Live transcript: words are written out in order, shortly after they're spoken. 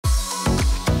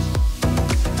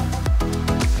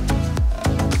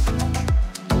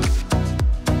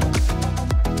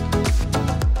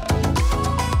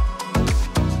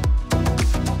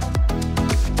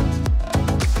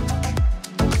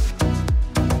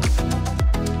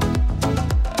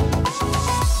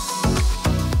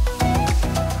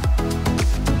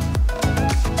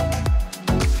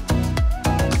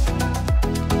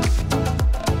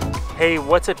Hey,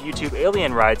 what's up YouTube?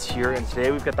 Alien Rides here, and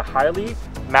today we've got the Hiley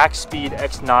Maxspeed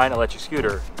X9 electric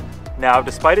scooter. Now,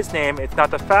 despite its name, it's not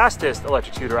the fastest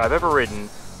electric scooter I've ever ridden,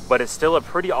 but it's still a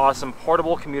pretty awesome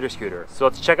portable commuter scooter. So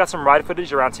let's check out some ride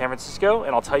footage around San Francisco,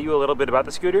 and I'll tell you a little bit about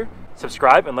the scooter.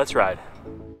 Subscribe and let's ride.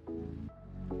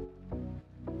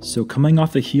 So coming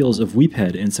off the heels of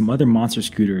Weephead and some other monster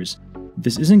scooters,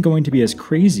 this isn't going to be as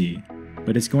crazy,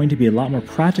 but it's going to be a lot more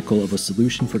practical of a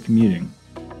solution for commuting.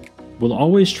 We'll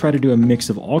always try to do a mix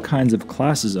of all kinds of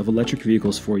classes of electric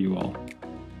vehicles for you all.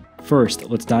 First,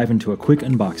 let's dive into a quick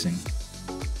unboxing.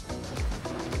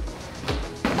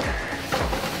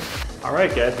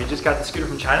 Alright guys, we just got the scooter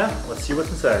from China. Let's see what's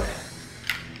inside.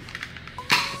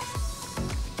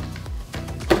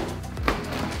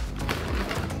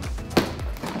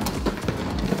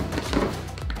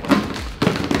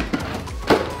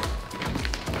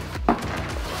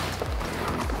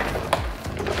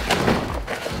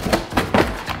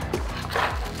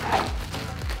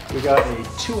 We got a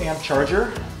 2-amp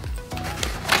charger,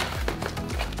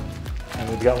 and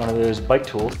we've got one of those bike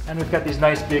tools, and we've got these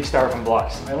nice big styrofoam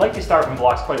blocks. I like these styrofoam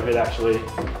blocks quite a bit actually.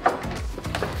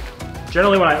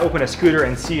 Generally when I open a scooter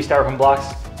and see styrofoam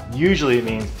blocks, usually it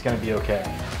means it's going to be okay.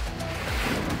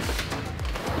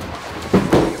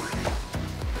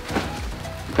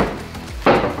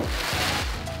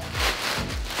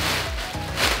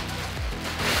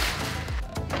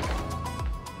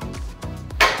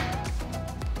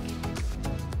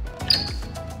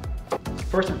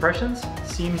 First impressions,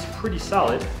 seems pretty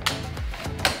solid.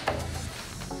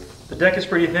 The deck is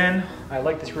pretty thin. I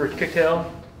like this rear kicktail.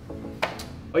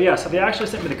 Oh yeah, so they actually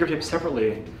sent me the grip tape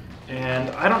separately. And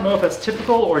I don't know if that's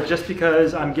typical or just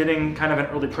because I'm getting kind of an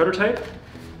early prototype,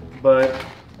 but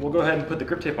we'll go ahead and put the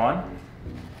grip tape on.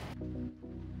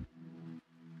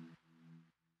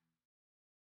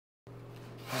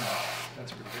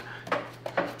 That's pretty good.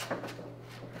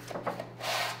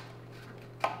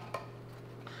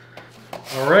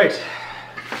 All right,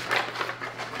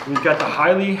 we've got the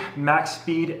Hiley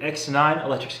Maxspeed X9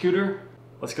 electric scooter.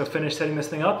 Let's go finish setting this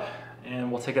thing up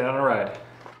and we'll take it on a ride.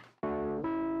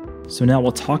 So now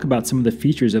we'll talk about some of the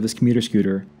features of this commuter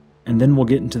scooter, and then we'll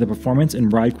get into the performance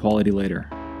and ride quality later.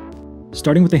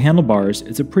 Starting with the handlebars,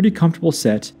 it's a pretty comfortable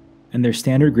set and there's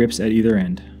standard grips at either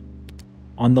end.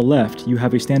 On the left, you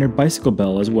have a standard bicycle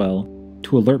bell as well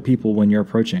to alert people when you're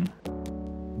approaching.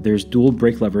 There's dual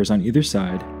brake levers on either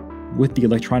side, with the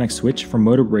electronic switch for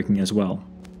motor braking as well.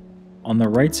 On the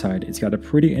right side, it's got a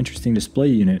pretty interesting display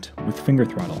unit with finger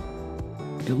throttle.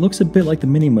 It looks a bit like the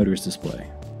Mini Motors display.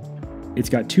 It's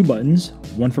got 2 buttons,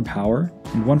 one for power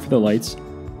and one for the lights,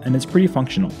 and it's pretty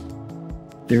functional.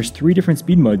 There's 3 different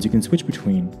speed modes you can switch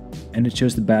between, and it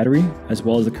shows the battery as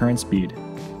well as the current speed.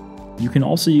 You can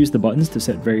also use the buttons to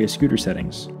set various scooter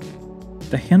settings.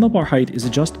 The handlebar height is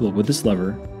adjustable with this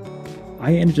lever.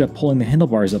 I ended up pulling the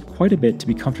handlebars up quite a bit to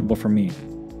be comfortable for me.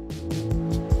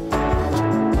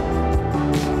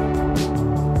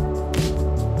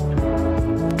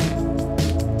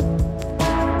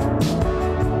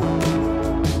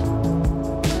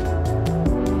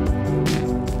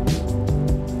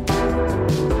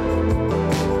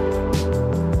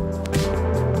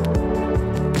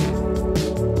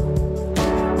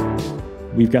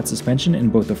 We've got suspension in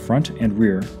both the front and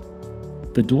rear.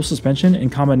 The dual suspension in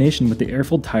combination with the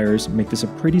air-filled tires make this a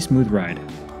pretty smooth ride.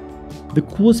 The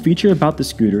coolest feature about the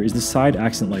scooter is the side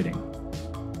accent lighting.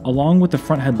 Along with the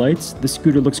front headlights, this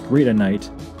scooter looks great at night.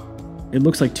 It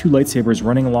looks like 2 lightsabers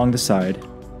running along the side,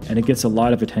 and it gets a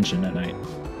lot of attention at night.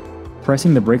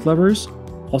 Pressing the brake levers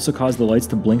also cause the lights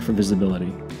to blink for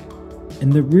visibility. In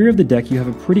the rear of the deck you have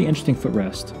a pretty interesting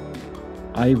footrest.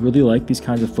 I really like these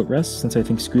kinds of footrests since I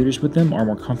think scooters with them are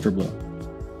more comfortable.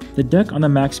 The deck on the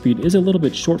Maxspeed is a little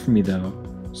bit short for me though,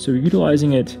 so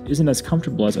utilizing it isn't as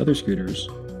comfortable as other scooters,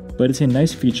 but it's a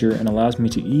nice feature and allows me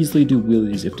to easily do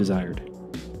wheelies if desired.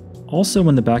 Also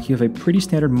in the back you have a pretty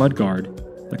standard mudguard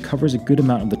that covers a good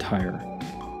amount of the tire.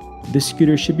 This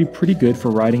scooter should be pretty good for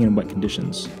riding in wet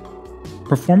conditions.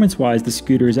 Performance-wise, the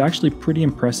scooter is actually pretty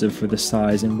impressive for the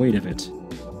size and weight of it.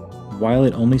 While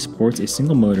it only supports a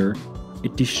single motor,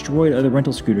 it destroyed other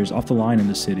rental scooters off the line in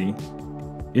the city.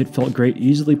 It felt great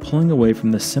easily pulling away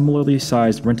from the similarly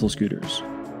sized rental scooters.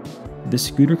 This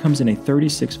scooter comes in a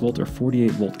 36 volt or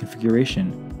 48 volt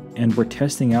configuration, and we're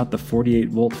testing out the 48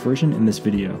 volt version in this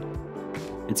video.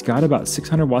 It's got about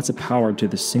 600 watts of power to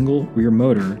the single rear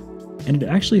motor, and it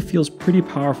actually feels pretty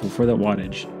powerful for that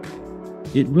wattage.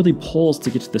 It really pulls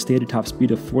to get to the stated top speed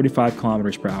of 45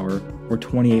 kilometers per hour or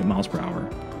 28 miles per hour.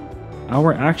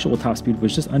 Our actual top speed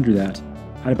was just under that,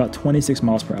 at about 26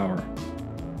 miles per hour.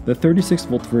 The 36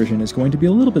 volt version is going to be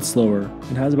a little bit slower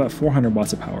and has about 400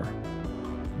 watts of power.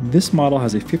 This model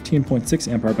has a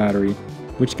 15.6 amp hour battery,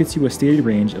 which gets you a stated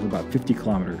range of about 50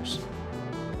 kilometers.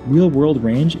 Real-world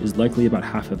range is likely about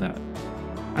half of that.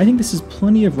 I think this is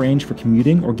plenty of range for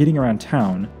commuting or getting around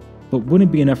town, but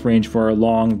wouldn't be enough range for our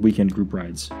long weekend group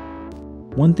rides.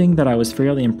 One thing that I was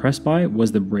fairly impressed by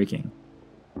was the braking.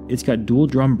 It's got dual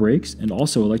drum brakes and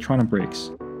also electronic brakes.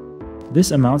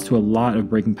 This amounts to a lot of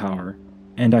braking power,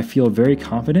 and I feel very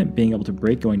confident being able to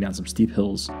brake going down some steep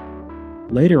hills.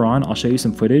 Later on, I'll show you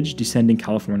some footage descending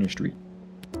California Street.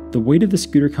 The weight of the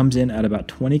scooter comes in at about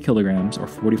 20 kilograms or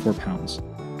 44 pounds.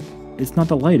 It's not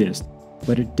the lightest,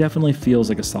 but it definitely feels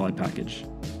like a solid package.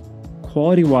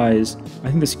 Quality-wise, I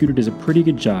think the scooter does a pretty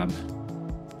good job.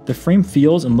 The frame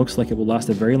feels and looks like it will last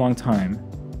a very long time,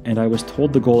 and I was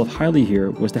told the goal of Hiley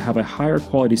here was to have a higher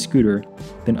quality scooter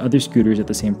than other scooters at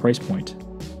the same price point.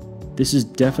 This is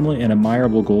definitely an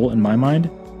admirable goal in my mind,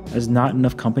 as not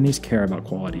enough companies care about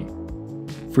quality.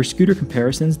 For scooter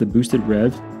comparisons, the Boosted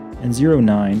Rev and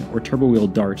 09 or Turbo Wheel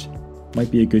Dart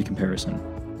might be a good comparison.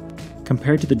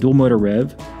 Compared to the dual motor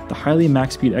Rev, the Hiley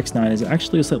Maxspeed X9 is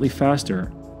actually slightly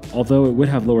faster, although it would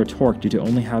have lower torque due to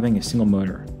only having a single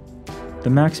motor. The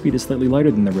Maxspeed is slightly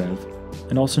lighter than the Rev,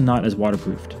 and also not as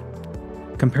waterproofed.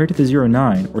 Compared to the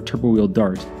 09 or Turbo Wheel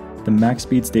Dart, the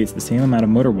Maxspeed states the same amount of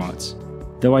motor watts,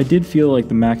 though I did feel like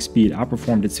the Maxspeed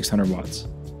outperformed at 600 watts.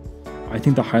 I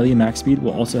think the Hiley Maxspeed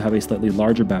will also have a slightly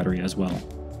larger battery as well.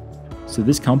 So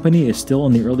this company is still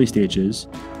in the early stages,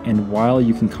 and while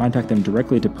you can contact them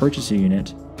directly to purchase a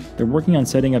unit, they're working on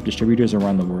setting up distributors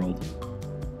around the world.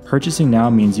 Purchasing now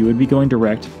means you would be going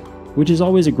direct, which is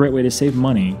always a great way to save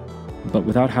money, but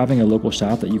without having a local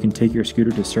shop that you can take your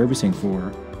scooter to servicing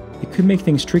for, it could make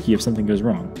things tricky if something goes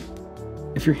wrong.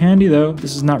 If you're handy though,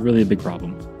 this is not really a big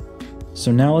problem.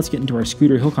 So now let's get into our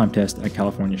scooter hill climb test at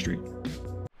California Street.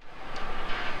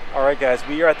 Alright guys,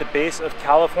 we are at the base of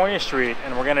California Street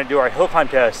and we're going to do our hill climb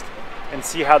test and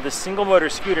see how this single motor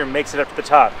scooter makes it up to the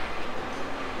top.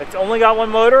 It's only got one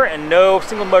motor and no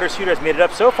single motor scooter has made it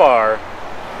up so far,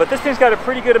 but this thing's got a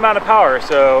pretty good amount of power,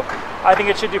 so I think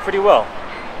it should do pretty well.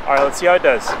 Alright, let's see how it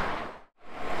does.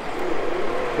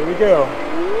 Here we go.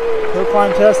 Hill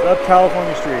climb test up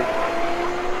California Street.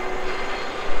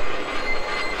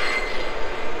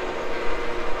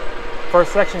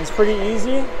 First section is pretty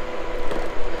easy.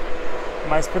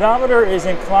 My speedometer is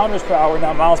in kilometers per hour,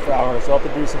 not miles per hour, so I'll have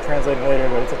to do some translating later,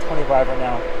 but it's at 25 right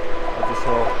now at this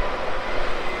hill.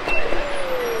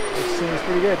 Which seems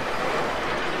pretty good.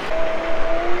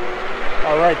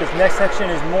 Alright, this next section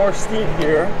is more steep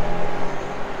here.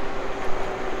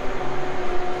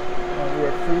 And we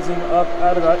are cruising up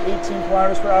at about 18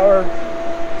 kilometers per hour,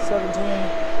 17,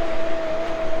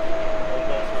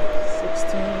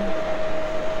 16.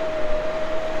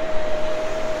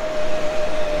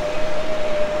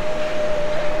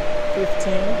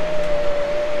 15.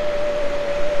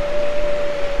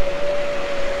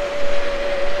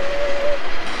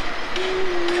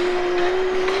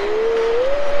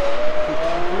 Keep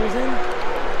on cruising.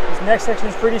 This next section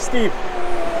is pretty steep.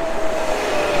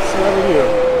 Let's see how we do.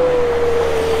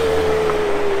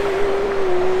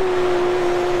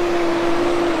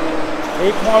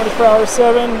 8 kilometers per hour,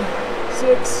 7,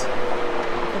 6. I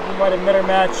think we might have met our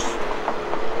match.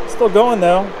 Still going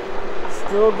though.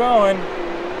 Still going.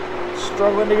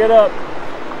 Struggling to get up.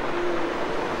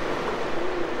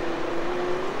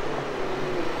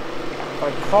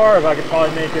 By car, I could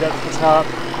probably make it up to the top.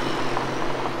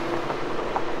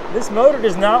 This motor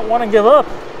does not want to give up.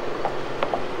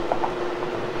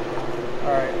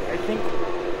 Alright, I think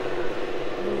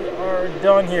we are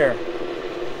done here.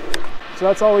 So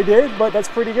that's all we did, but that's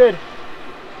pretty good.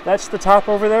 That's the top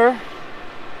over there.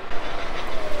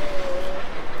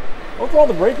 Overall,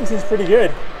 the braking seems pretty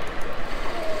good.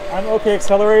 I'm okay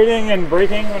accelerating and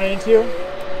braking when I need to.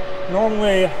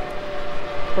 Normally,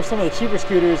 for some of the cheaper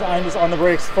scooters, I'm just on the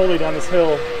brakes fully down this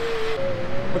hill.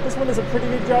 But this one does a pretty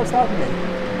good job stopping me.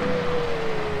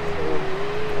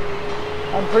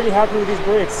 So I'm pretty happy with these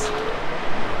brakes.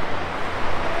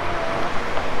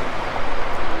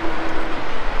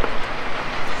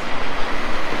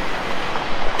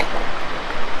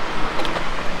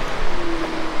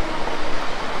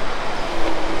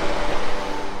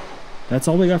 That's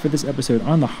all we got for this episode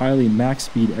on the Hiley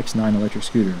Maxspeed X9 electric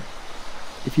scooter.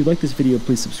 If you like this video,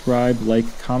 please subscribe, like,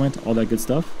 comment, all that good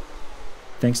stuff.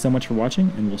 Thanks so much for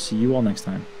watching, and we'll see you all next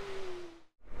time.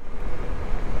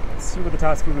 Let's see what the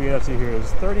top speed we get up to here is.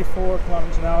 34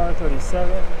 kilometers an hour,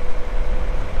 37,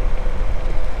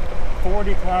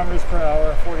 40 kilometers per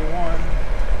hour, 41,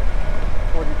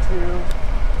 42.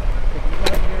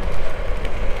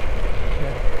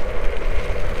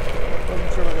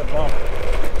 Wasn't sure about that bump.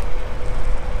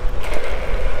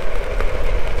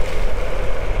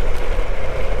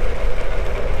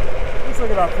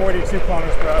 about 42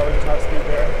 kilometers per hour with the top speed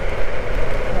there.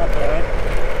 Not bad.